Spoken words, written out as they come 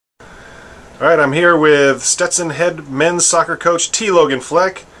All right, I'm here with Stetson head men's soccer coach T. Logan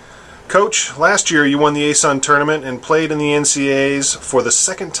Fleck. Coach, last year you won the ASUN tournament and played in the NCAAs for the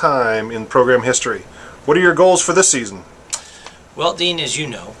second time in program history. What are your goals for this season? Well, Dean, as you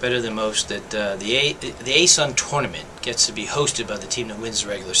know better than most, that the ASUN tournament gets to be hosted by the team that wins the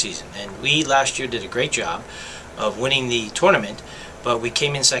regular season. And we last year did a great job of winning the tournament, but we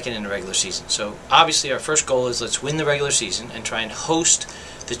came in second in the regular season. So obviously our first goal is let's win the regular season and try and host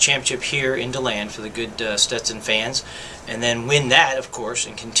the championship here in DeLand for the good Stetson fans, and then win that, of course,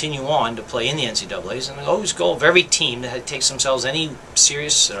 and continue on to play in the NCAAs. And the always goal of every team that takes themselves any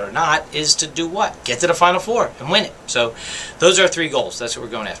serious or not is to do what? Get to the Final Four and win it. So those are our three goals. That's what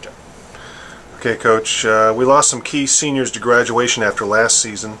we're going after. Okay, Coach, we lost some key seniors to graduation after last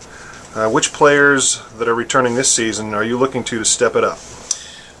season. Which players that are returning this season are you looking to step it up?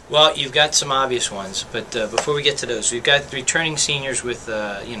 Well, you've got some obvious ones, but before we get to those, we've got returning seniors with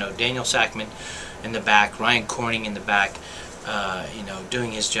Daniel Sackman in the back, Ryan Corning in the back,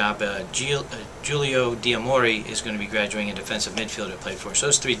 doing his job. Giulio Diamori is going to be graduating in defensive midfielder, played for us.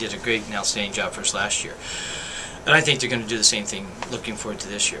 Those three did a great and outstanding job for us last year. And I think they're going to do the same thing looking forward to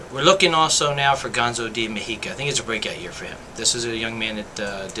this year. We're looking also now for Gonzo Di Mexica. I think it's a breakout year for him. This is a young man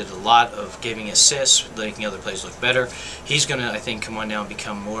that did a lot of giving assists, making other players look better. He's going to, I think, come on now and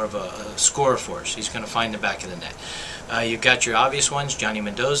become more of a scorer for us. He's going to find the back of the net. You've got your obvious ones, Johnny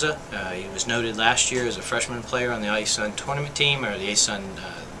Mendoza. He was noted last year as a freshman player on the ASUN tournament team, or the ASUN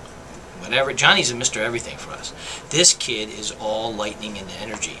whatever. Johnny's a Mr. Everything for us. This kid is all lightning and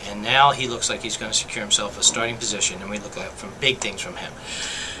energy, and now he looks like he's going to secure himself a starting position, and we look for big things from him.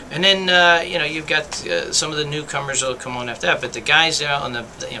 And then you've got some of the newcomers that'll come on after that, but the guys on the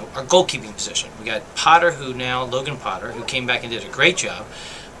our goalkeeping position. We got Logan Potter, who came back and did a great job.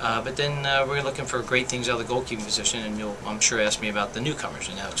 But then we're looking for great things out of the goalkeeping position, and you'll, I'm sure, ask me about the newcomers,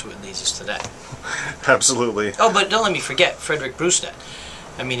 and that's what leads us to that. Absolutely. Oh, but don't let me forget Frederick Brewstead.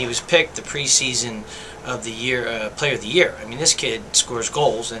 I mean, he was picked the preseason of the year, player of the year. I mean, this kid scores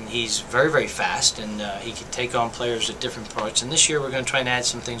goals, and he's very, very fast, and he can take on players at different parts. And this year, we're going to try and add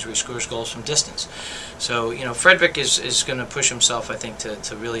some things where he scores goals from distance. So, Frederick is going to push himself, I think,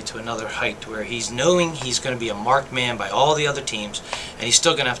 to really to another height where he's knowing he's going to be a marked man by all the other teams, and he's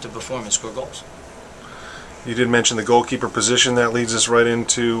still going to have to perform and score goals. You did mention the goalkeeper position. That leads us right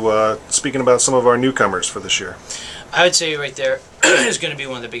into speaking about some of our newcomers for this year. I would say right there is going to be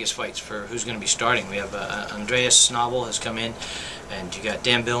one of the biggest fights for who's going to be starting. We have Andreas Schnabel has come in, and you got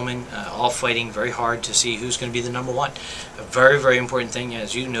Dan Billman, all fighting very hard to see who's going to be the number one. A very, very important thing,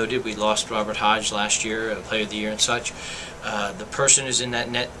 as you noted, we lost Robert Hodge last year, player of the year and such. The person who's in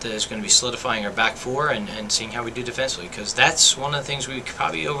that net is going to be solidifying our back four and seeing how we do defensively, because that's one of the things we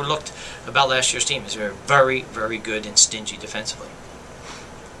probably overlooked about last year's team, is they're very, very good and stingy defensively.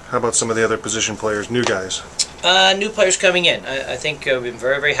 How about some of the other position players, new guys? New players coming in. I think we've been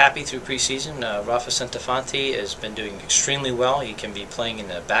very, very happy through preseason. Rafa Santafanti has been doing extremely well. He can be playing in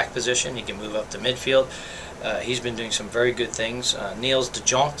the back position. He can move up to midfield. He's been doing some very good things. Niels de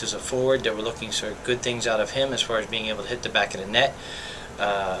Jongt is a forward that we're looking for good things out of him as far as being able to hit the back of the net.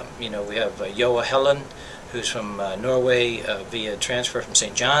 We have Joa Helen, who's from Norway via transfer from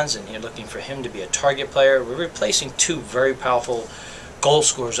St. John's, and you're looking for him to be a target player. We're replacing two very powerful goal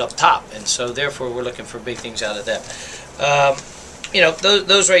scorers up top, and so therefore we're looking for big things out of them.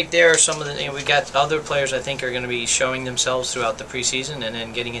 Those right there are some of the. We've got other players I think are going to be showing themselves throughout the preseason and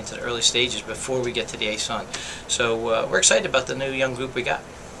then getting into the early stages before we get to the ASUN. So we're excited about the new young group we got.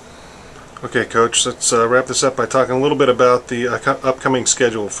 Okay, Coach, let's wrap this up by talking a little bit about the upcoming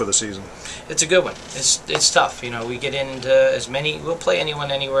schedule for the season. It's a good one. It's tough. We get into as many. We'll play anyone,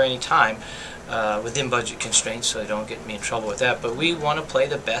 anywhere, anytime. Within budget constraints, so don't get me in trouble with that. But we want to play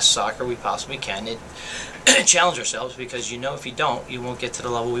the best soccer we possibly can. Challenge ourselves, because if you don't, you won't get to the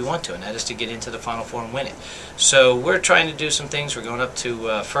level we want to, and that is to get into the Final Four and win it. So we're trying to do some things. We're going up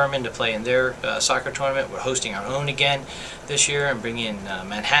to Furman to play in their soccer tournament. We're hosting our own again this year and bringing in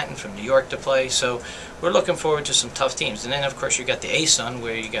Manhattan from New York to play. So we're looking forward to some tough teams. And then, of course, you got the ASUN,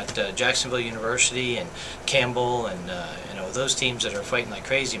 where you got Jacksonville University and Campbell and those teams that are fighting like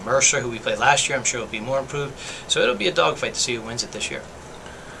crazy. Mercer, who we played last year, I'm sure will be more improved. So it'll be a dogfight to see who wins it this year.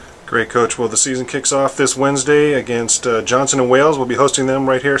 Great, Coach. Well, the season kicks off this Wednesday against Johnson and Wales. We'll be hosting them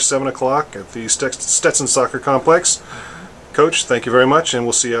right here, 7 o'clock at the Stetson Soccer Complex. Coach, thank you very much, and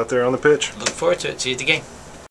we'll see you out there on the pitch. Look forward to it. See you at the game.